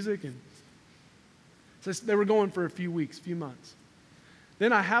teaching, the music. And so they were going for a few weeks, few months.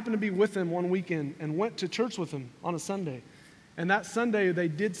 Then I happened to be with them one weekend and went to church with them on a Sunday. And that Sunday, they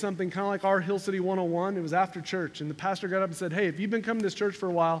did something kind of like our Hill City 101. It was after church. And the pastor got up and said, hey, if you've been coming to this church for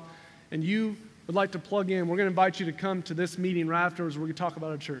a while and you would like to plug in, we're going to invite you to come to this meeting right afterwards. We're going to talk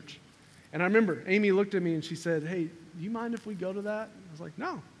about our church. And I remember Amy looked at me and she said, hey, do you mind if we go to that? I was like,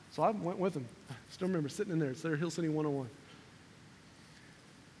 no. So I went with them. I still remember sitting in there. It's their Hill City 101.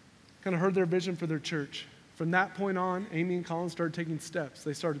 Kind of heard their vision for their church. From that point on, Amy and Colin started taking steps.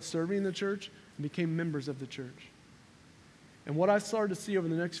 They started serving in the church and became members of the church. And what I started to see over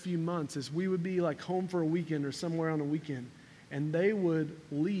the next few months is we would be like home for a weekend or somewhere on a weekend, and they would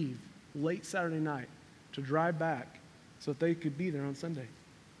leave late Saturday night to drive back so that they could be there on Sunday.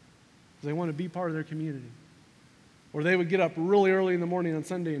 Because they want to be part of their community. Or they would get up really early in the morning on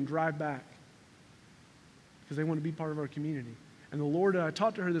Sunday and drive back because they want to be part of our community. And the Lord, I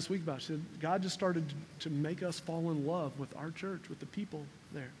talked to her this week about it. She said, God just started to make us fall in love with our church, with the people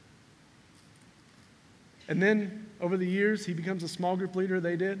there. And then over the years, he becomes a small group leader,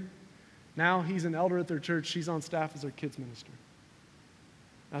 they did. Now he's an elder at their church. She's on staff as their kids minister.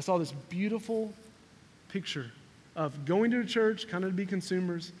 And I saw this beautiful picture of going to a church, kind of to be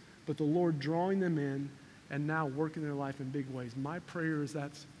consumers, but the Lord drawing them in and now working their life in big ways. My prayer is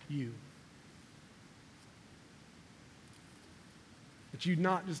that's you. That you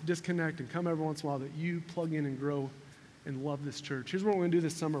not just disconnect and come every once in a while, that you plug in and grow and love this church. Here's what we're going to do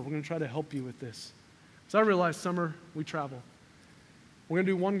this summer. We're going to try to help you with this. So I realize summer, we travel. We're going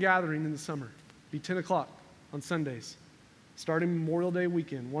to do one gathering in the summer. Be 10 o'clock on Sundays. Starting Memorial Day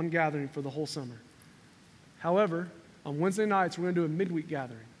weekend, one gathering for the whole summer. However, on Wednesday nights, we're going to do a midweek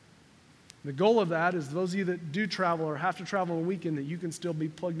gathering. The goal of that is those of you that do travel or have to travel on a weekend, that you can still be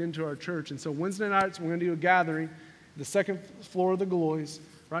plugged into our church. And so Wednesday nights, we're going to do a gathering, the second floor of the Galois,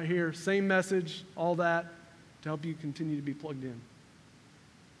 right here, same message, all that, to help you continue to be plugged in.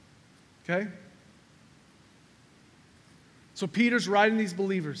 Okay? So Peter's writing these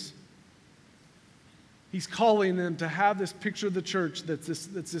believers. He's calling them to have this picture of the church that's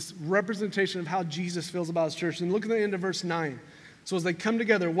this representation of how Jesus feels about his church. And look at the end of verse 9. So as they come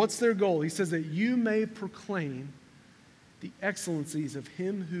together, what's their goal? He says that you may proclaim the excellencies of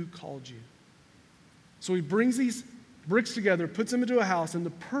him who called you. So he brings these bricks together, puts them into a house, and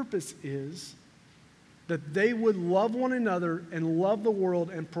the purpose is that they would love one another and love the world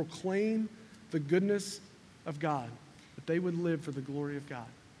and proclaim the goodness of God, that they would live for the glory of God.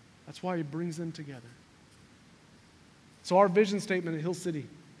 That's why he brings them together. So our vision statement at Hill City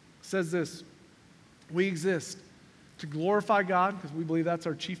says this: we exist to glorify God, because we believe that's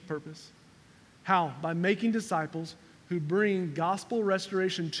our chief purpose. How? By making disciples who bring gospel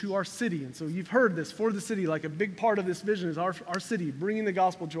restoration to our city. And so you've heard this, for the city, like a big part of this vision is our city, bringing the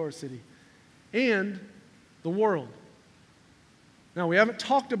gospel to our city. And the world. Now, we haven't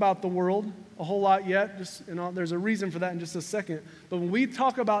talked about the world a whole lot yet. There's a reason for that in just a second. But when we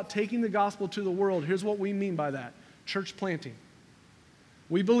talk about taking the gospel to the world, here's what we mean by that: church planting.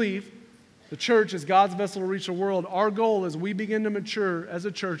 We believe the church is God's vessel to reach the world. Our goal as we begin to mature as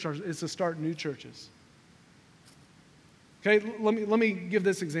a church is to start new churches. Okay, let me give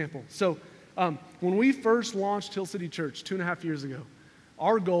this example. So, when we first launched Hill City Church 2.5 years ago,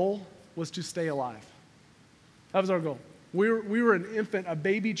 our goal was to stay alive. That was our goal. We were an infant, a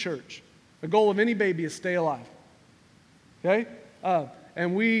baby church. The goal of any baby is stay alive. Okay?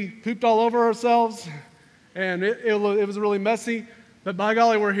 And we pooped all over ourselves, and it was really messy, but by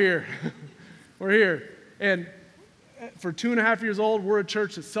golly, we're here. We're here. And for 2.5 years old, we're a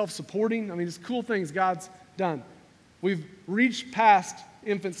church that's self-supporting. I mean, it's cool things God's done. We've reached past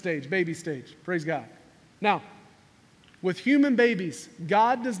infant stage, baby stage. Praise God. Now, with human babies,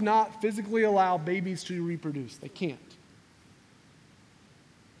 God does not physically allow babies to reproduce. They can't.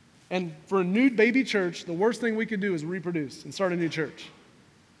 And for a new baby church, the worst thing we could do is reproduce and start a new church.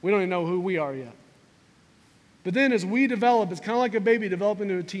 We don't even know who we are yet. But then as we develop, it's kind of like a baby developing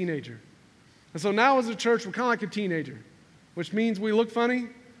into a teenager. And so now as a church, we're kind of like a teenager, which means we look funny.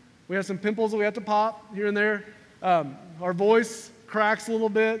 We have some pimples that we have to pop here and there. Our voice cracks a little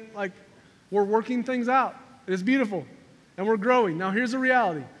bit. Like, we're working things out. It's beautiful. And we're growing. Now, here's the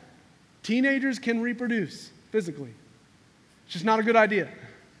reality. Teenagers can reproduce physically. It's just not a good idea.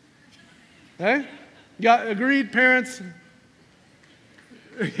 Okay? Yeah, agreed, parents?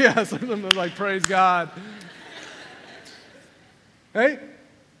 Yeah, some of them are like, praise God. Hey,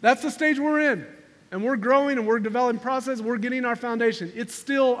 that's the stage we're in. And we're growing and we're developing process. We're getting our foundation. It's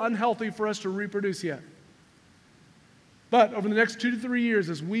still unhealthy for us to reproduce yet. But over the next 2 to 3 years,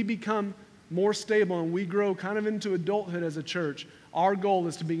 as we become more stable and we grow kind of into adulthood as a church, our goal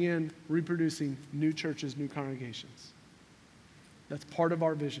is to begin reproducing new churches, new congregations. That's part of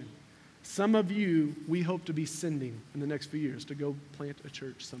our vision. Some of you, we hope to be sending in the next few years to go plant a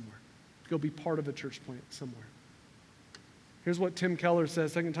church somewhere, to go be part of a church plant somewhere. Here's what Tim Keller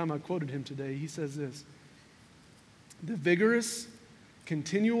says, second time I quoted him today. He says this: the vigorous,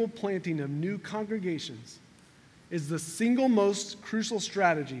 continual planting of new congregations is the single most crucial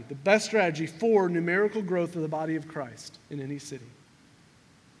strategy, the best strategy for numerical growth of the body of Christ in any city.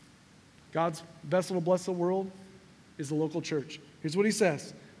 God's vessel to bless the world is the local church. Here's what he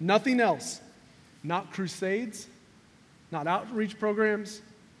says: nothing else, not crusades, not outreach programs,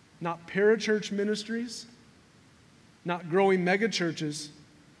 not parachurch ministries, not growing mega churches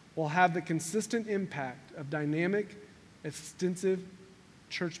will have the consistent impact of dynamic, extensive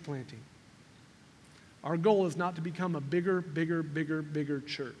church planting. Our goal is not to become a bigger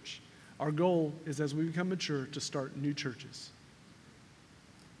church. Our goal is, as we become mature, to start new churches.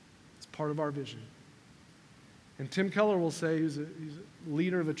 It's part of our vision. And Tim Keller will say, he's a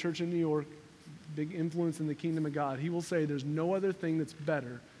leader of a church in New York, big influence in the kingdom of God. He will say there's no other thing that's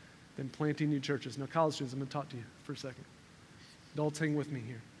better than planting new churches. Now, college students, I'm going to talk to you for a second. Adults, hang with me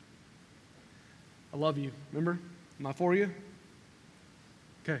here. I love you. Remember? Am I for you?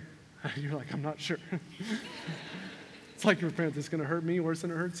 Okay. You're like, I'm not sure. It's like your parents, it's going to hurt me worse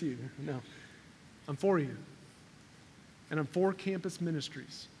than it hurts you. No. I'm for you. And I'm for campus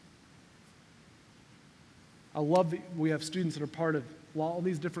ministries. I love that we have students that are part of all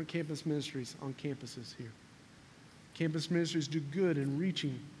these different campus ministries on campuses here. Campus ministries do good in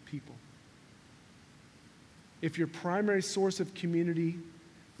reaching people. If your primary source of community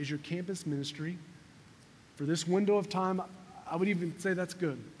is your campus ministry, for this window of time, I would even say that's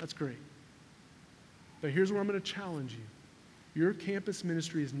good. That's great. But here's where I'm going to challenge you. Your campus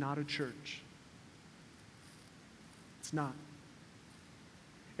ministry is not a church. It's not.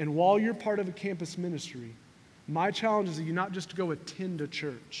 And while you're part of a campus ministry, my challenge is that you not just go attend a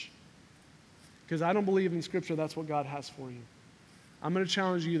church, because I don't believe in Scripture that's what God has for you. I'm going to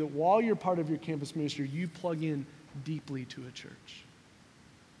challenge you that while you're part of your campus ministry, you plug in deeply to a church.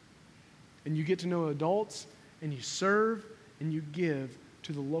 And you get to know adults, and you serve, and you give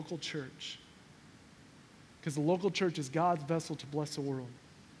to the local church. Because the local church is God's vessel to bless the world.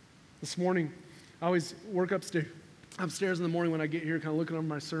 This morning, I always work upstairs in the morning when I get here, kind of looking over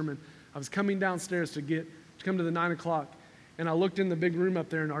my sermon. I was coming downstairs to come to the 9 o'clock, and I looked in the big room up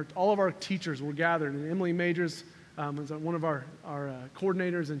there, and all of our teachers were gathered, and Emily Majors was one of our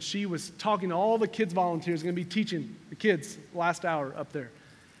coordinators, and she was talking to all the kids volunteers, going to be teaching the kids last hour up there.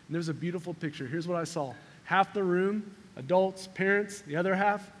 And there's a beautiful picture. Here's what I saw. Half the room, adults, parents. The other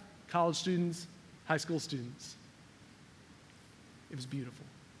half, college students, high school students. It was beautiful.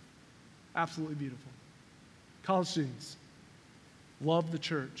 Absolutely beautiful. College students, love the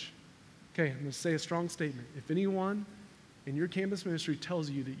church. Okay, I'm going to say a strong statement. If anyone and your campus ministry tells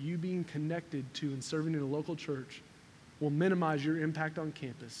you that you being connected to and serving in a local church will minimize your impact on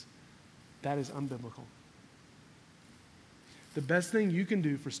campus, that is unbiblical. The best thing you can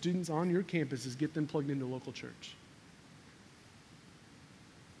do for students on your campus is get them plugged into a local church.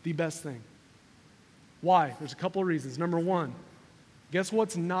 The best thing. Why? There's a couple of reasons. Number one, guess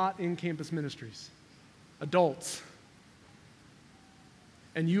what's not in campus ministries? Adults.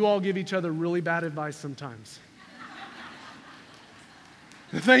 And you all give each other really bad advice sometimes.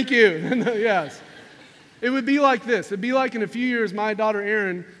 Thank you. Yes. It would be like this. It'd be like in a few years, my daughter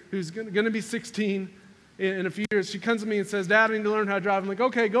Erin, who's going to be 16 in a few years, she comes to me and says, Dad, I need to learn how to drive. I'm like,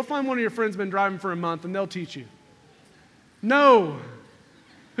 okay, go find one of your friends been driving for a month and they'll teach you. No.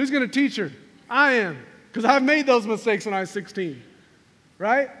 Who's going to teach her? I am. Because I've made those mistakes when I was 16.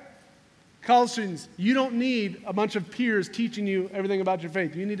 Right? College students, you don't need a bunch of peers teaching you everything about your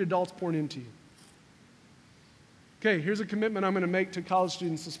faith. You need adults pouring into you. Okay, here's a commitment I'm going to make to college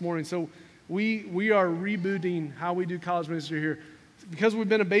students this morning. So we are rebooting how we do college ministry here. Because we've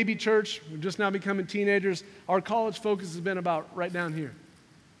been a baby church, we're just now becoming teenagers, our college focus has been about right down here.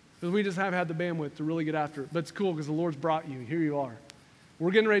 Because we just haven't had the bandwidth to really get after it. But it's cool because the Lord's brought you. Here you are. We're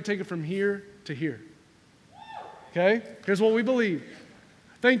getting ready to take it from here to here. Okay? Here's what we believe.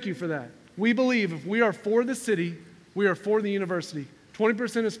 Thank you for that. We believe if we are for the city, we are for the university.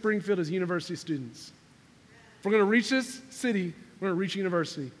 20% of Springfield is university students. If we're going to reach this city, we're going to reach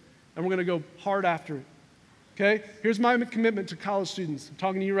university. And we're going to go hard after it. Okay? Here's my commitment to college students. I'm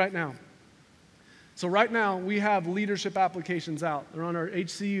talking to you right now. So right now, we have leadership applications out. They're on our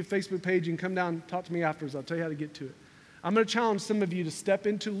HCU Facebook page. You can come down and talk to me afterwards. I'll tell you how to get to it. I'm going to challenge some of you to step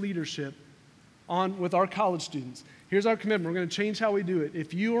into leadership with our college students. Here's our commitment. We're going to change how we do it.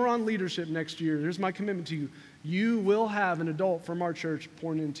 If you are on leadership next year, here's my commitment to you. You will have an adult from our church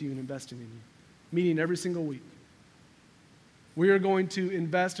pouring into you and investing in you, meeting every single week. We are going to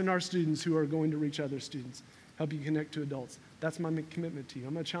invest in our students who are going to reach other students, help you connect to adults. That's my commitment to you.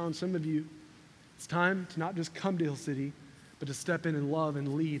 I'm going to challenge some of you. It's time to not just come to Hill City, but to step in and love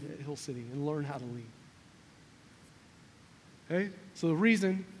and lead at Hill City and learn how to lead. Okay? So the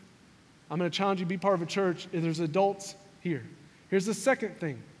reason I'm going to challenge you to be part of a church is there's adults here. Here's the second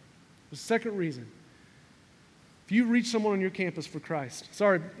thing. The second reason. If you reach someone on your campus for Christ,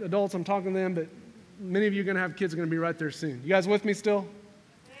 sorry, adults, I'm talking to them, but many of you are going to have kids who are going to be right there soon. You guys with me still?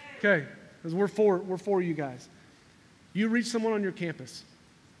 Okay, because we're for you guys. You reach someone on your campus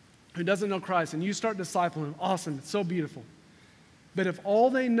who doesn't know Christ and you start discipling them. Awesome, it's so beautiful. But if all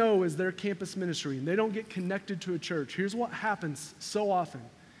they know is their campus ministry and they don't get connected to a church, here's what happens so often,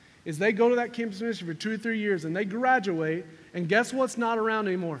 is they go to that campus ministry for 2 or 3 years and they graduate, and guess what's not around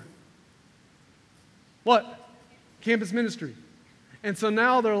anymore? What? Campus ministry. And so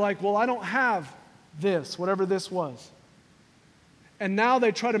now they're like, well, I don't have this, whatever this was. And now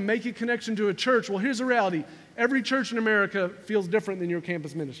they try to make a connection to a church. Well, here's the reality. Every church in America feels different than your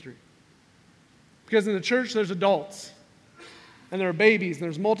campus ministry. Because in the church, there's adults. And there are babies, and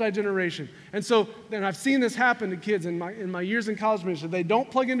there's multi-generation. And so, then I've seen this happen to kids in my years in college ministry. They don't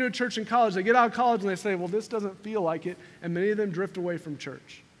plug into a church in college. They get out of college and they say, well, this doesn't feel like it. And many of them drift away from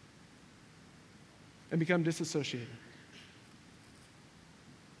church and become disassociated.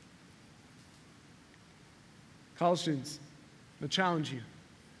 College students, I'm going to challenge you.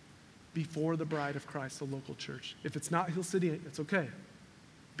 Before the bride of Christ, the local church. If it's not Hill City, it's okay.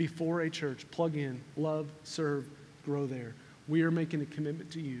 Before a church, plug in, love, serve, grow there. We are making a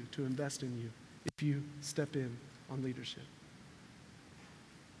commitment to you to invest in you if you step in on leadership.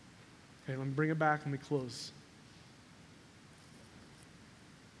 Okay, let me bring it back and we close.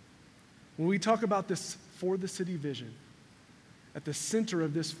 When we talk about this for the city vision, at the center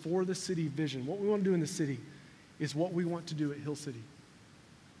of this for the city vision, what we want to do in the city is what we want to do at Hill City.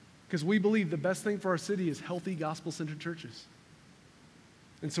 Because we believe the best thing for our city is healthy gospel-centered churches.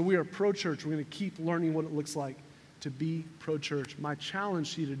 And so we are pro-church. We're going to keep learning what it looks like to be pro-church. My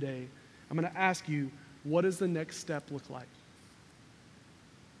challenge to you today, I'm going to ask you, what does the next step look like?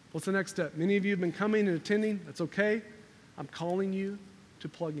 What's the next step? Many of you have been coming and attending. That's okay. I'm calling you to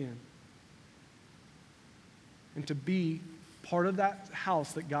plug in and to be part of that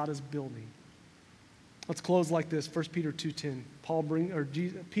house that God is building. Let's close like this. 1 Peter 2:10.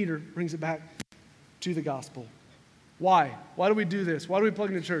 Peter brings it back to the gospel. Why? Why do we do this? Why do we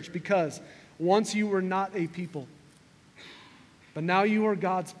plug into church? Because once you were not a people, but now you are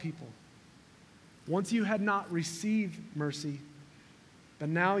God's people. Once you had not received mercy, but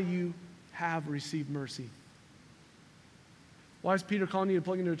now you have received mercy. Why is Peter calling you to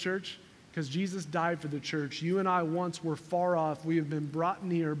plug into a church? Because Jesus died for the church. You and I once were far off. We have been brought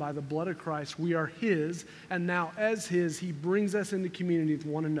near by the blood of Christ. We are his, and now as his, he brings us into community with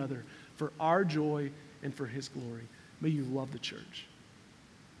one another for our joy and for his glory. May you love the church.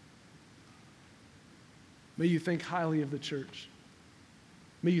 May you think highly of the church.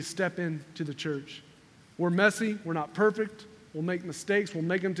 May you step into the church. We're messy. We're not perfect. We'll make mistakes. We'll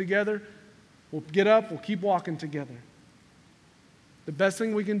make them together. We'll get up. We'll keep walking together. The best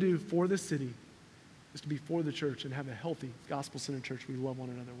thing we can do for this city is to be for the church and have a healthy, gospel-centered church. We love one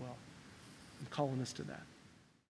another well. I'm calling us to that.